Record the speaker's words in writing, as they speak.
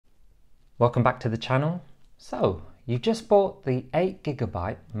Welcome back to the channel. So you've just bought the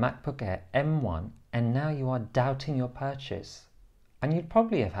 8GB MacBook Air M1 and now you are doubting your purchase. And you'd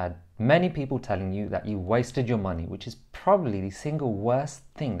probably have had many people telling you that you wasted your money, which is probably the single worst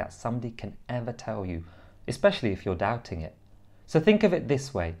thing that somebody can ever tell you, especially if you're doubting it. So think of it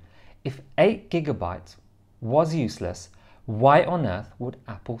this way. If 8GB was useless, why on earth would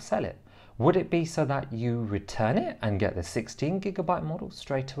Apple sell it? Would it be so that you return it and get the 16GB model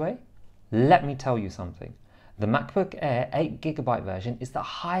straight away? Let me tell you something. The MacBook Air 8GB version is the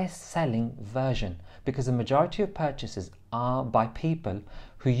highest selling version because the majority of purchases are by people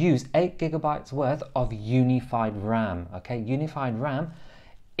who use 8GB worth of unified RAM. Okay, unified RAM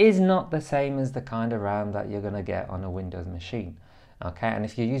is not the same as the kind of RAM that you're going to get on a Windows machine. Okay, and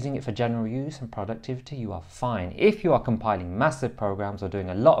if you're using it for general use and productivity, you are fine. If you are compiling massive programs or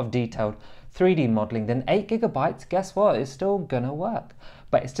doing a lot of detailed 3D modeling, then 8GB, guess what, is still gonna work,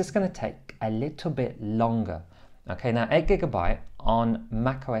 but it's just gonna take a little bit longer. Okay, now 8GB on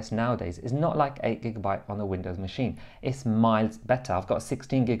macOS nowadays is not like 8GB on a Windows machine. It's miles better. I've got a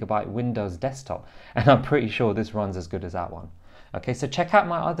 16GB Windows desktop and I'm pretty sure this runs as good as that one. Okay, so check out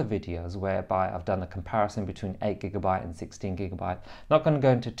my other videos whereby I've done a comparison between 8GB and 16GB. Not going to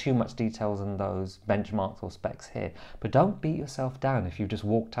go into too much details on those benchmarks or specs here, but don't beat yourself down if you've just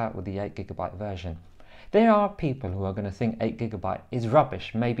walked out with the 8GB version. There are people who are going to think 8GB is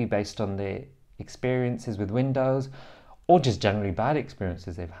rubbish, maybe based on their experiences with Windows or just generally bad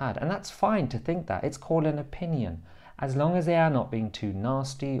experiences they've had, and that's fine to think that. It's called an opinion. As long as they are not being too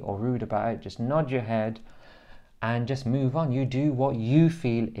nasty or rude about it, just nod your head and just move on. You do what you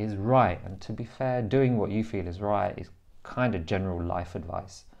feel is right. And to be fair, doing what you feel is right is kind of general life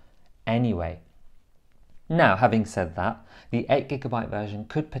advice. Anyway, now having said that, the 8GB version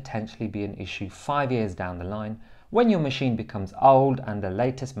could potentially be an issue 5 years down the line when your machine becomes old and the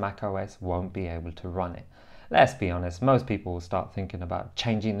latest macOS won't be able to run it. Let's be honest, most people will start thinking about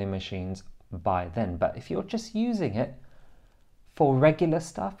changing their machines by then. But if you're just using it for regular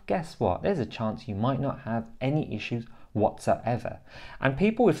stuff, guess what? There's a chance you might not have any issues whatsoever. And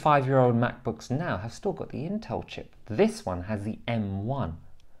people with 5-year-old MacBooks now have still got the Intel chip. This one has the M1.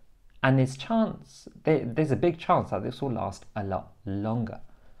 And there's a big chance that this will last a lot longer.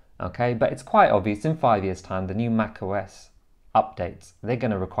 Okay, but it's quite obvious in 5 years' time, the new macOS updates, they're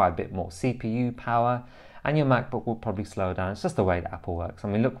going to require a bit more CPU power and your MacBook will probably slow down. It's just the way that Apple works. I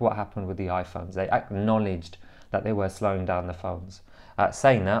mean, look what happened with the iPhones. They acknowledged that they were slowing down the phones.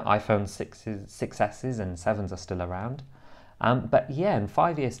 Saying that, iPhone 6s and 7s are still around. But yeah, in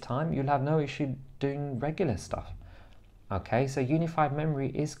 5 years' time, you'll have no issue doing regular stuff. Okay, so unified memory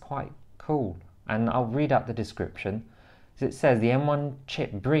is quite cool. And I'll read out the description. It says the M1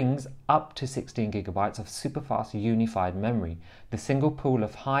 chip brings up to 16GB of super-fast unified memory. The single pool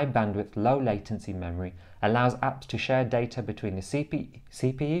of high bandwidth, low latency memory allows apps to share data between the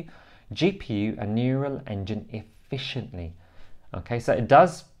CPU, GPU and neural engine efficiently. Okay, so it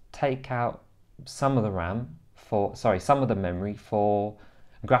does take out some of the some of the memory for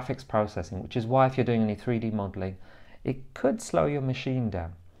graphics processing, which is why if you're doing any 3D modeling, it could slow your machine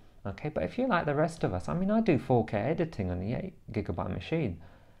down. Okay, but if you're like the rest of us, I mean, I do 4K editing on the 8GB machine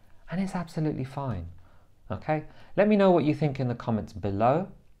and it's absolutely fine. Okay, let me know what you think in the comments below.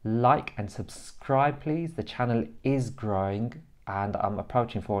 Like and subscribe, please. The channel is growing and I'm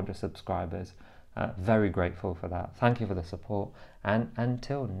approaching 400 subscribers. Very grateful for that. Thank you for the support and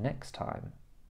until next time.